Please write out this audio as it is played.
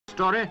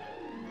story,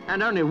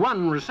 and only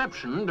one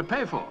reception to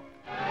pay for.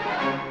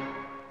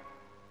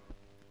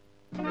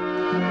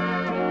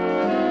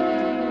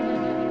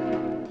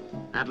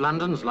 At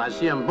London's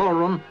Lyceum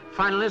Ballroom,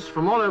 finalists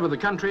from all over the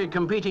country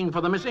competing for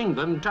the Miss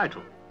England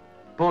title.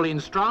 Pauline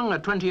Strong, a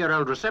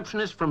 20-year-old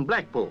receptionist from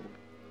Blackpool.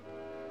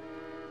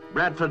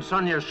 Bradford's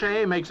Sonia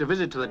Shea makes a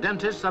visit to the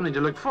dentist something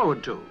to look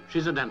forward to.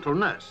 She's a dental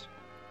nurse.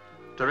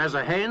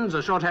 Teresa Haynes,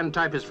 a shorthand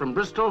typist from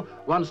Bristol,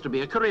 wants to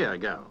be a career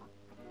girl.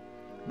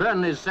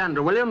 Burnley's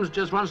Sandra Williams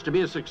just wants to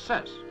be a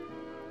success.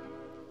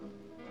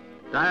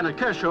 Diana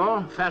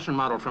Kershaw, fashion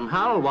model from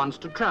Hull, wants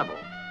to travel.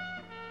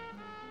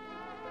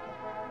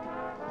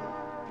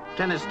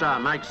 Tennis star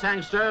Mike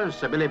Sangster,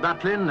 Sir Billy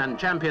Butlin and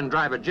champion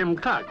driver Jim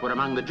Clark were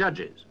among the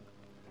judges.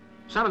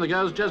 Some of the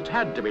girls just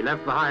had to be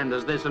left behind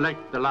as they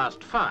select the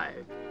last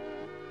 5.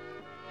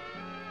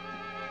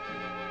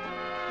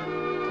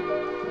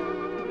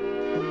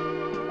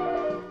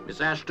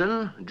 Miss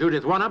Ashton,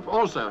 Judith Wannop,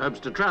 also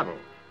hopes to travel.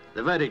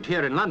 The verdict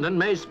here in London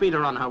may speed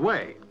her on her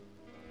way.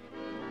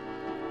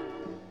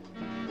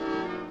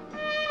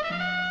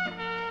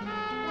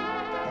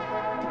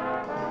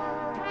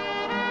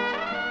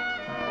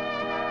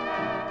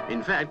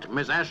 In fact,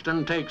 Miss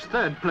Ashton takes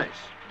 3rd place.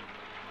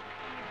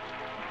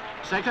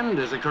 Second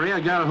is a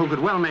career girl who could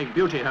well make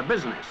beauty her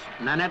business,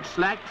 Nanette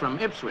Slack from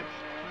Ipswich.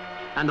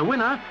 And the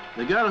winner,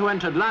 the girl who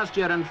entered last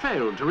year and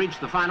failed to reach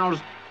the finals,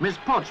 Miss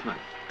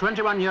Portsmouth,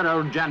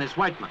 21-year-old Janice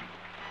Whiteman.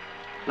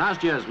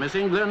 Last year's Miss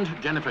England,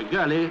 Jennifer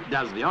Gurley,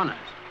 does the honours.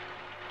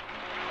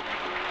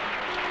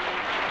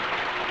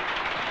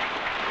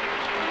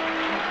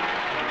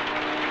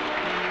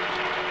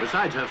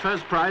 Besides her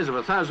first prize of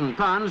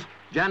 £1,000,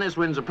 Janice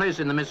wins a place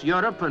in the Miss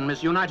Europe and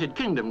Miss United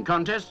Kingdom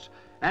contests,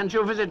 and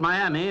she'll visit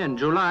Miami in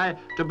July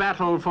to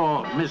battle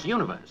for Miss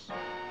Universe.